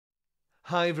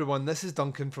Hi everyone, this is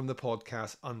Duncan from the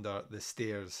podcast Under the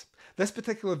Stairs. This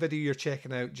particular video you're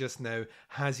checking out just now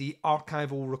has the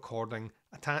archival recording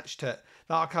attached to it.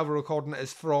 The archival recording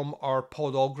is from our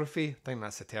podography, I think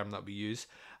that's the term that we use,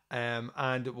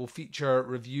 and it will feature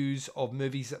reviews of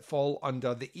movies that fall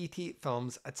under the 88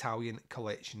 Films Italian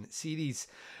Collection series.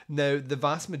 Now, the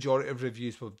vast majority of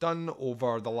reviews we've done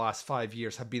over the last 5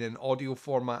 years have been in audio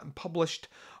format and published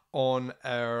on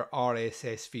our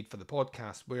RSS feed for the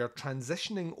podcast. We are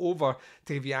transitioning over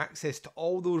to give you access to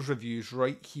all those reviews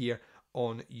right here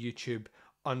on YouTube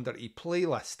under a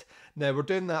playlist. Now, we're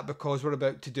doing that because we're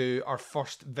about to do our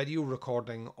first video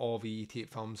recording of 88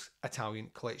 Films Italian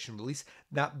Collection release,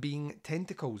 that being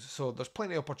Tentacles. So there's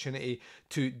plenty of opportunity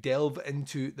to delve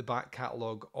into the back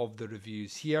catalogue of the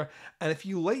reviews here. And if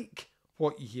you like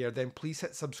what you hear, then please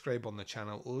hit subscribe on the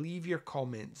channel, leave your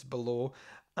comments below,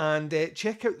 and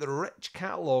check out the rich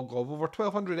catalogue of over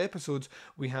 1,200 episodes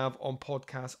we have on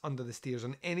podcasts Under the Stairs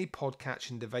on any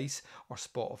podcatching device or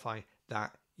Spotify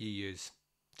that you use.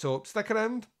 So stick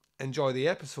around, enjoy the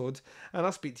episode, and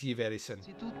I'll speak to you very soon.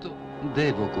 Innanzitutto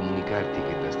devo comunicarti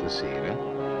che da stasera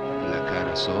la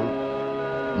cara Sol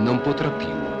non potrà più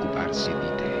occuparsi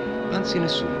di te, anzi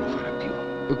nessuno lo farà più.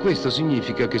 Questo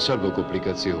significa che salvo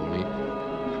complicazioni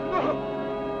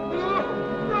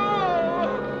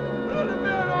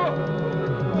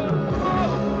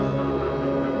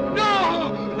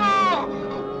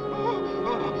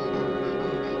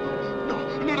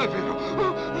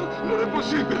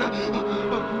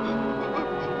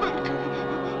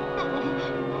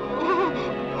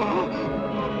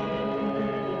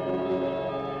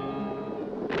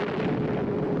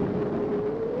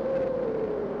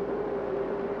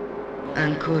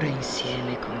ancora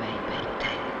insieme come ai bei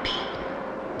tempi.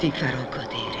 Ti farò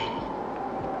godere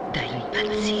da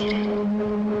impazzire.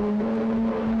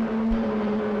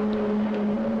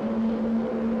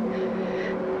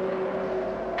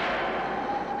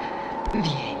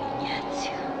 Vieni,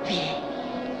 Ignazio, vieni.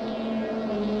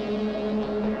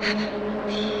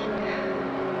 Avanti.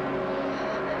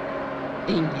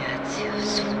 Ignazio,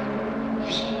 su,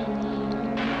 vieni,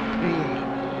 vieni.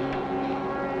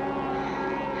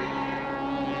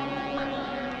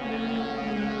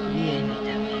 Vieni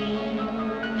da me,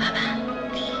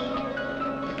 avanti.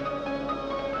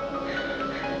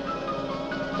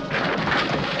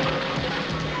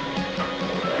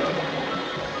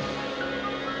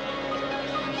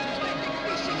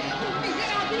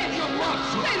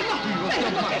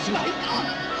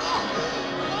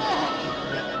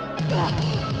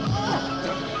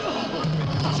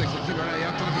 se continuerai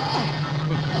a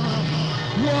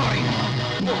muori!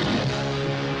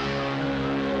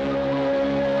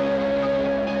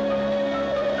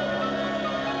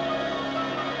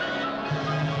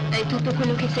 È tutto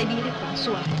quello che sai dire,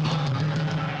 François?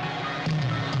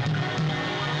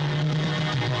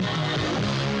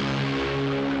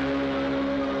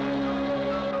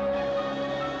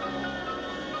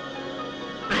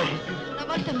 Una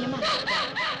volta mia madre...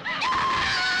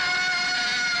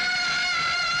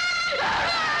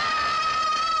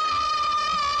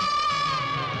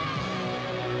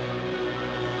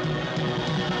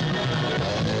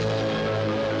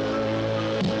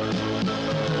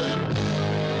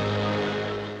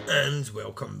 And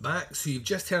welcome back. So you've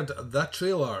just heard the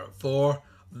trailer for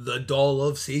The Doll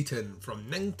of Satan from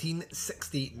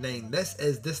 1969. This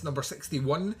is disc number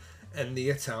 61 in the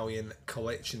Italian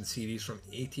Collection series from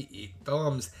 88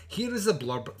 Films. Here is a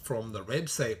blurb from the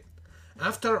website.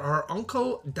 After her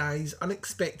uncle dies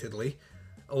unexpectedly,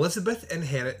 Elizabeth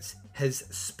inherits his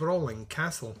sprawling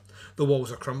castle. The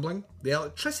walls are crumbling, the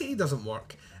electricity doesn't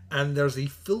work, and there's a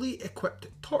fully equipped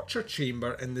torture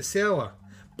chamber in the cellar.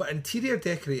 But interior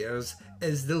decorators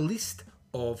is the least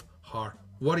of her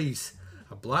worries.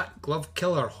 A black glove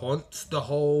killer haunts the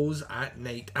halls at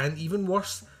night, and even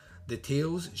worse, the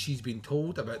tales she's been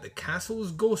told about the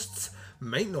castle's ghosts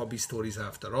might not be stories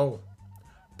after all.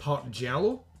 Part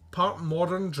giallo, part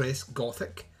modern dress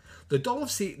gothic, The Doll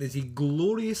of Satan is a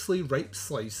gloriously ripe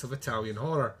slice of Italian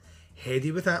horror,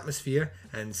 heady with atmosphere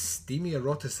and steamy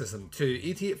eroticism too.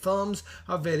 88 Films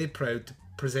are very proud to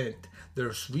present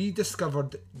their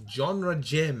rediscovered genre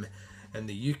gem in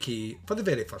the UK for the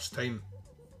very first time.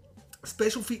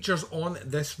 Special features on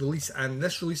this release, and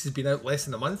this release has been out less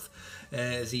than a month,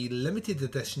 is a limited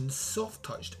edition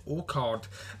soft-touched O-card,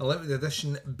 a limited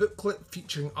edition booklet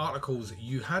featuring articles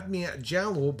You Had Me at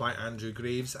Giallo by Andrew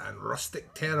Graves and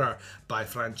Rustic Terror by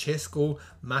Francesco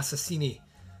Massassini.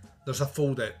 There's a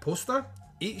fold-out poster,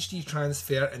 HD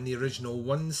transfer in the original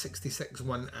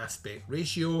 1:66:1 aspect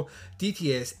ratio,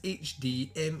 DTS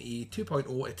HD ME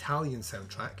 2.0 Italian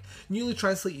soundtrack, newly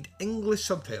translated English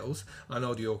subtitles, and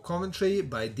audio commentary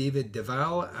by David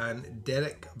Deval and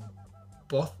Derek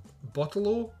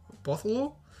Bottolo,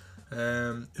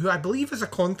 who I believe is a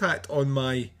contact on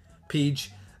my page,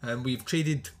 and we've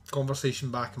traded conversation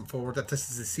back and forward if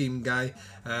this is the same guy.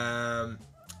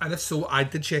 And if so, I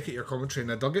did check out your commentary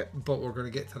and I dug it, but we're going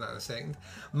to get to that in a second.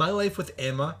 My Life with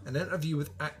Emma, an interview with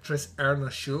actress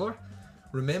Erna Schuler.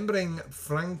 Remembering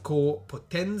Franco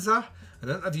Potenza, an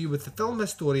interview with the film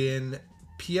historian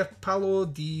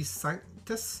Pierpaolo Di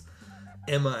Sanctis.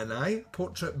 Emma and I,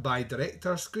 portrait by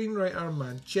director, screenwriter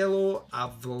Marcello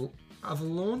Avalone,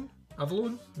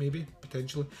 maybe,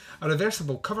 potentially. A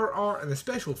reversible cover art, and the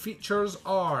special features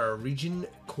are Region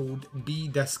Code B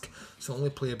disc, so only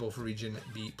playable for Region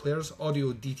B players.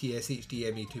 Audio DTS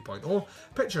HDMI 2.0.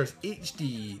 Pictures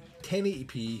HD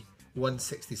 1080p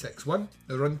 1:66:1.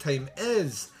 The runtime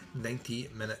is 90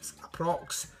 minutes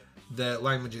approx. The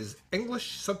language is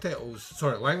English,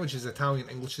 language is Italian,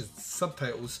 English is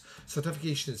subtitles.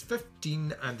 Certification is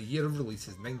 15 and the year of release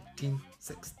is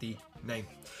 1969.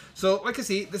 So, like I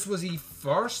say, this was a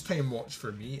first time watch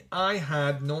for me. I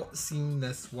had not seen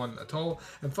this one at all.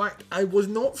 In fact, I was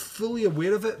not fully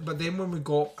aware of it, but then when we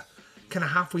got kind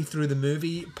of halfway through the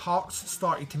movie, parts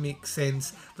started to make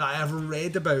sense that I have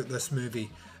read about this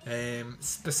movie.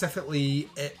 Specifically,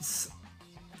 its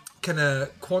kind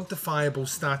of quantifiable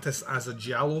status as a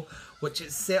giallo, which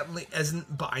it certainly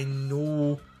isn't, but I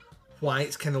know why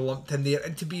it's kind of lumped in there.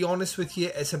 And to be honest with you,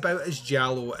 it's about as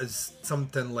giallo as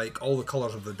something like All the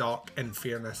Colours of the Dark, in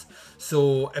fairness.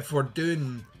 So if we're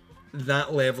doing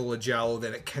that level of giallo,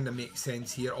 then it kind of makes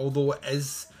sense here, although it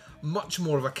is much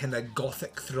more of a kind of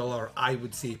gothic thriller, I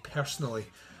would say, personally.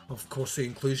 Of course, the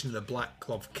inclusion of the Black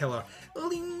Glove Killer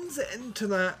leans into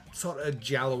that sort of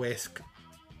giallo-esque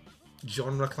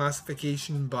genre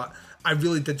classification, but I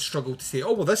really did struggle to say,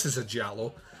 oh well, this is a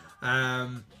giallo.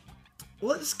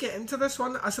 Let's get into this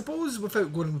one. I suppose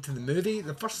without going into the movie,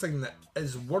 the first thing that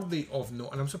is worthy of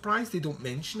note, and I'm surprised they don't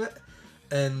mention it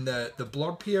in the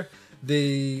blurb here,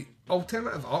 the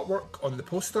alternative artwork on the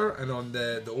poster and on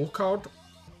the O card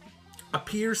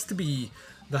appears to be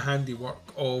the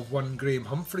handiwork of one Graham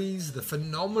Humphreys, the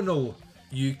phenomenal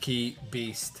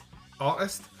UK-based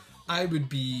artist. I would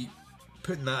be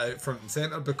putting that out front and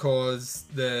centre because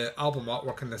the album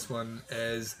artwork in this one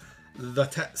is the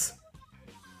tits.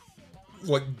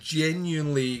 Like,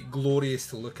 genuinely glorious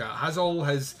to look at. Has all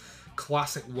his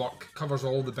classic work, covers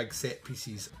all the big set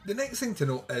pieces. The next thing to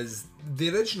note is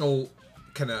the original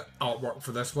kind of artwork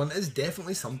for this one is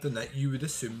definitely something that you would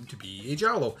assume to be a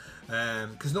giallo,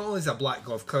 because not only is a Black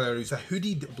Glove Killer, he's a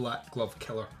hooded Black Glove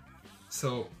Killer.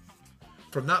 So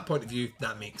from that point of view,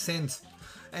 that makes sense.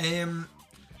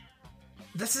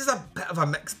 This is a bit of a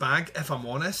mixed bag, if I'm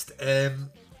honest.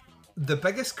 The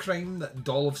biggest crime that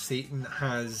Doll of Satan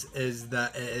has is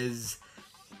that it is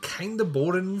kind of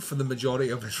boring for the majority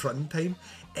of its runtime.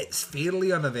 It's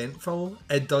fairly uneventful.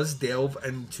 It does delve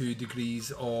into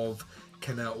degrees of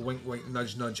kind of wink wink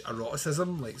nudge nudge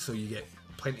eroticism, like, so you get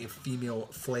plenty of female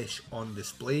flesh on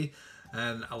display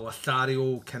and a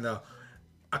Lothario kind of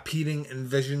appearing in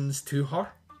visions to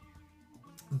her.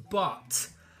 But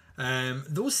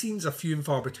those scenes are few and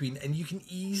far between, and you can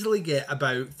easily get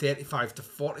about 35 to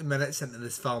 40 minutes into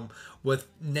this film with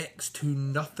next to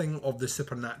nothing of the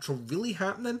supernatural really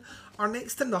happening, or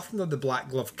next to nothing of the Black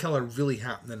Glove Killer really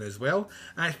happening as well.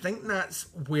 And I think that's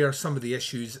where some of the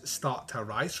issues start to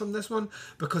arise from this one,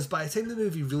 because by the time the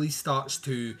movie really starts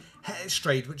to hit its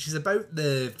stride, which is about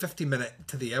the 50-minute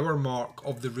to the hour mark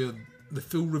of the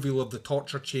full reveal of the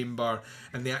torture chamber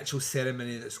and the actual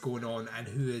ceremony that's going on and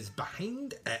who is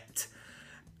behind it,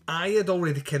 I had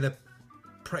already kind of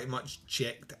pretty much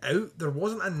checked out. There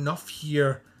wasn't enough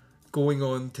here going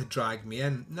on to drag me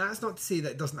in. Now, that's not to say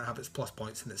that it doesn't have its plus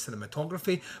points in its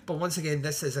cinematography, but once again,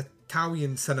 this is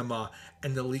Italian cinema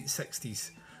in the late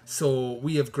 60s. So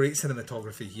we have great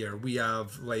cinematography here. We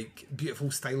have like beautiful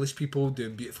stylish people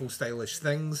doing beautiful stylish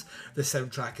things. The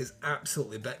soundtrack is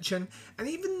absolutely bitchin', and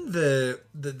even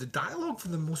the dialogue for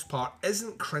the most part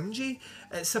isn't cringy.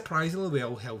 It's surprisingly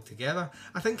well held together.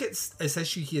 I think its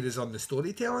issue here is on the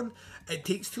storytelling. It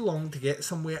takes too long to get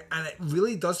somewhere, and it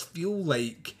really does feel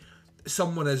like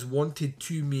someone has wanted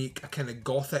to make a kind of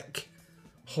gothic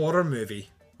horror movie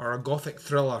or a gothic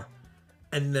thriller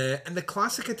in the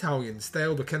classic Italian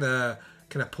style, the kind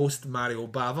of post Mario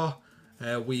Bava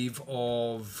wave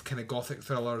of kind of gothic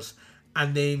thrillers,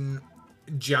 and then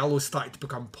giallo started to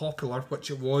become popular, which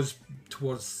it was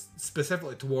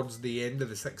specifically towards the end of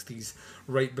the 60s,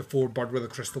 right before Bird with a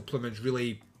Crystal Plumage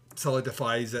really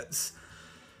solidifies its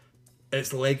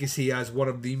legacy as one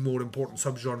of the more important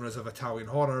subgenres of Italian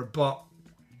horror. But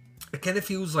it kind of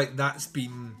feels like that's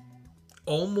been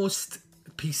almost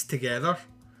pieced together.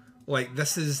 Like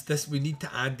this we need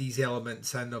to add these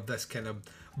elements in of this kind of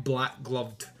black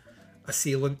gloved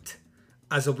assailant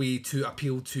as a way to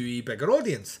appeal to a bigger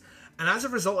audience. And as a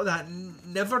result of that,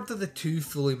 never do the two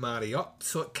fully marry up.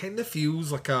 So it kind of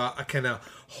feels like a kind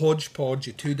of hodgepodge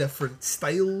of two different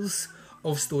styles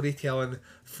of storytelling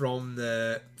from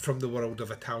the world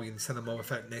of Italian cinema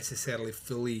without necessarily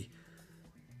fully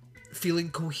feeling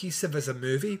cohesive as a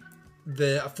movie.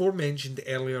 The aforementioned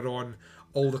earlier on,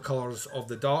 All the Colours of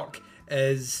the Dark,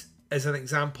 is an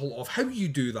example of how you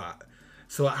do that.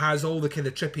 So it has all the kind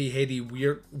of trippy, heady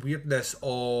weirdness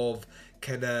of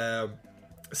kind of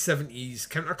 70s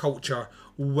counterculture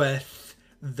with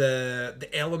the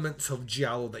elements of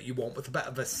giallo that you want, with a bit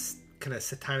of a kind of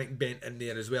satanic bent in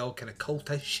there as well, kind of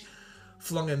cultish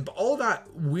flung in. But all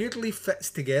that weirdly fits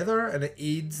together and it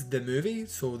aids the movie.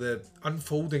 So the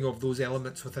unfolding of those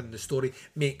elements within the story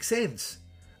makes sense.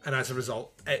 And as a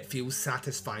result, it feels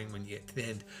satisfying when you get to the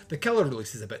end. The killer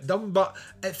release is a bit dumb, but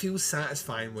it feels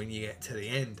satisfying when you get to the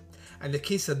end. In the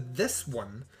case of this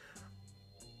one,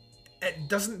 it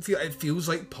doesn't feel... It feels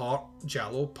like part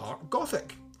giallo, part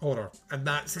gothic horror. And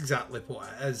that's exactly what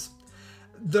it is.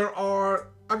 There are...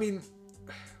 I mean,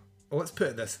 let's put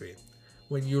it this way.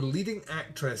 When your leading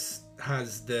actress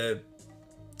has the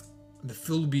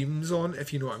full beams on,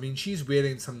 if you know what I mean, she's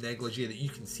wearing some negligee that you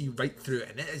can see right through it,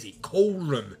 and it is a cold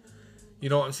room. You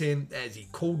know what I'm saying? It is a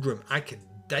cold room. I can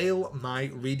dial my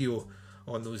radio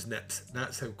on those nips.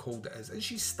 That's how cold it is. And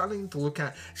she's stunning to look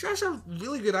at. She's a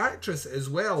really good actress as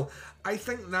well. I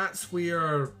think that's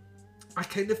where I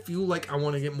kind of feel like I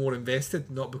want to get more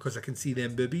invested, not because I can see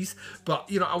them boobies, but,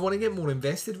 you know, I want to get more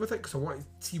invested with it because I want to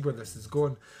see where this is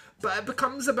going. But it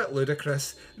becomes a bit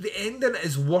ludicrous. The ending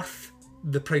is worth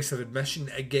the price of admission.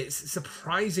 It gets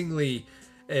surprisingly...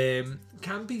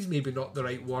 campy's maybe not the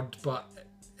right word, but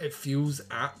it feels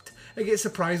apt. It gets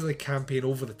surprisingly campy and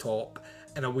over the top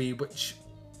in a way which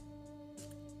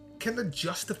kind of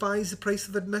justifies the price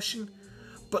of admission,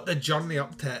 but the journey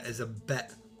up to it is a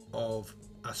bit of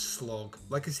a slog.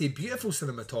 Like I say, beautiful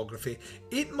cinematography.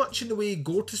 Ain't much in the way of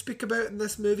gore to speak about in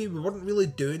this movie. We weren't really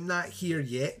doing that here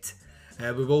yet.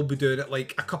 We will be doing it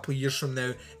like a couple of years from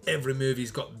now. Every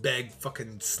movie's got big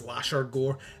fucking slasher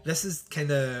gore. This is kind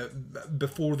of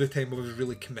before the time I was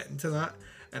really committing to that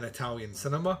in Italian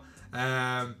cinema.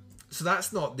 So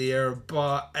that's not there,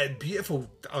 but beautiful.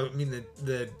 I mean,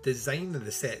 the design of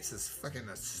the sets is fucking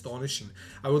astonishing.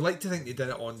 I would like to think they did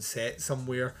it on set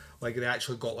somewhere, like they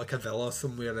actually got like a villa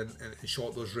somewhere and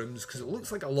shot those rooms, because it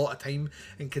looks like a lot of time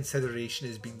and consideration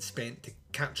has been spent to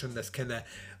capturing this kind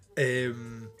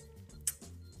of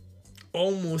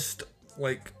almost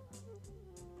like,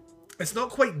 it's not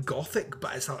quite gothic,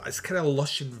 but it's kind of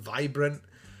lush and vibrant,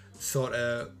 sort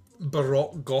of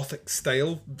Baroque Gothic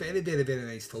style. Very, very, very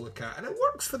nice to look at, and it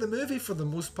works for the movie for the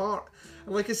most part.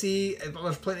 And like I say,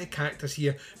 there's plenty of characters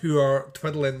here who are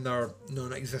twiddling their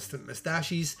non-existent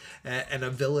moustaches in a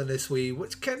villainous way,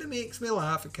 which kind of makes me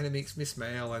laugh. It kind of makes me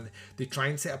smile, and they try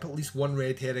and set up at least one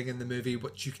red herring in the movie,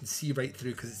 which you can see right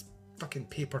through because it's fucking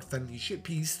paper thin. You shoot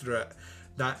peas through it.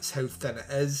 That's how thin it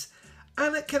is,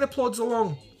 and it kind of plods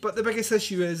along. But the biggest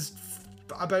issue is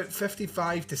about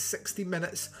 55 to 60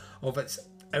 minutes of its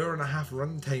hour and a half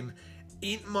runtime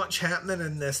ain't much happening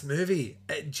in this movie.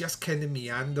 It just kind of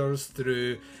meanders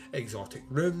through exotic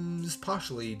rooms,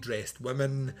 partially dressed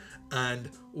women, and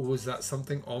oh, is that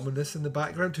something ominous in the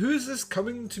background? Who is this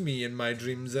coming to me in my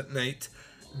dreams at night?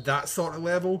 That sort of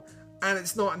level. And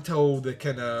it's not until the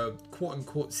kind of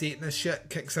quote-unquote Satanist shit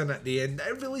kicks in at the end that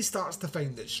it really starts to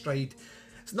find its stride.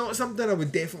 It's not something I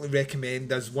would definitely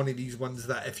recommend as one of these ones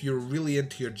that if you're really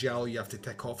into your giallo you have to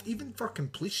tick off. Even for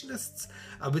completionists,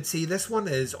 I would say this one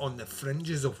is on the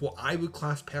fringes of what I would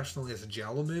class personally as a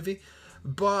giallo movie.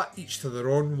 But each to their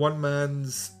own. One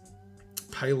man's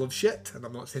pile of shit, and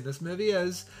I'm not saying this movie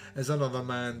is another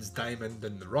man's diamond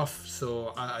in the rough.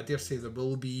 So I dare say there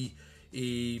will be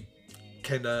a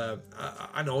kind of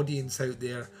an audience out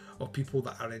there of people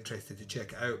that are interested to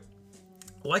check it out.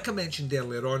 Like I mentioned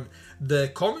earlier on,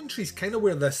 the commentary's kind of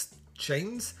where this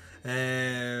shines.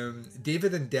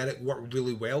 David and Derek work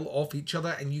really well off each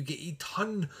other, and you get a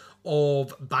ton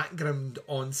of background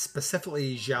on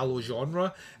specifically giallo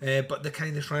genre, but the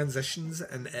kind of transitions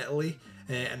in Italy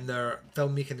and their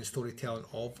filmmaking and storytelling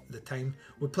of the time,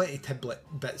 with plenty of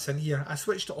tidbit bits in here. I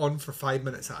switched it on for 5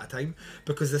 minutes at a time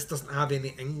because this doesn't have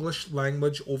any English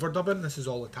language overdubbing. This is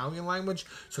all Italian language,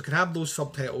 so I can have those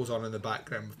subtitles on in the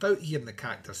background without hearing the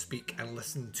characters speak and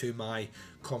listen to my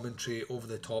commentary over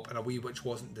the top in a way which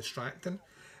wasn't distracting.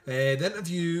 The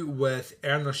interview with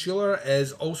Erna Schuler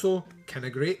is also kind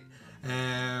of great,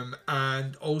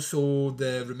 and also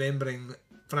the Remembering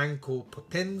Franco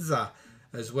Potenza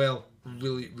as well,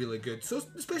 really good. So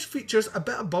the special features a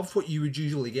bit above what you would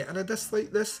usually get in a disc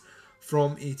like this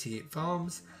from 88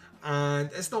 Films, and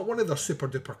it's not one of their super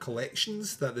duper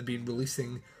collections that they've been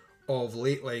releasing of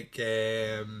late, like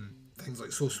things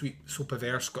like So Sweet, So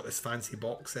Perverse got this fancy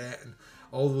box set and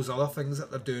all those other things that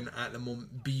they're doing at the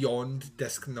moment beyond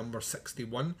disc number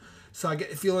 61. So I get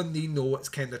the feeling they know it's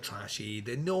kind of trashy,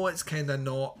 they know it's kind of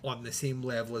not on the same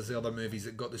level as the other movies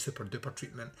that got the super duper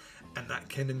treatment, and that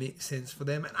kind of makes sense for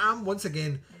them, and I'm once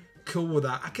again cool with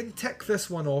that. I can tick this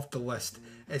one off the list.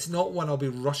 It's not one I'll be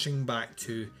rushing back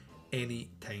to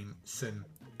anytime soon.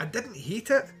 I didn't hate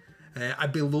it.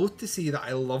 I'd be loath to say that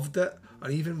I loved it or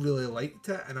even really liked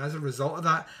it, and as a result of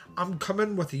that, I'm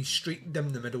coming with a straight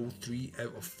down the middle 3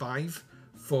 out of 5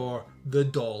 for The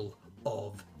Doll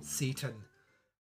of Satan.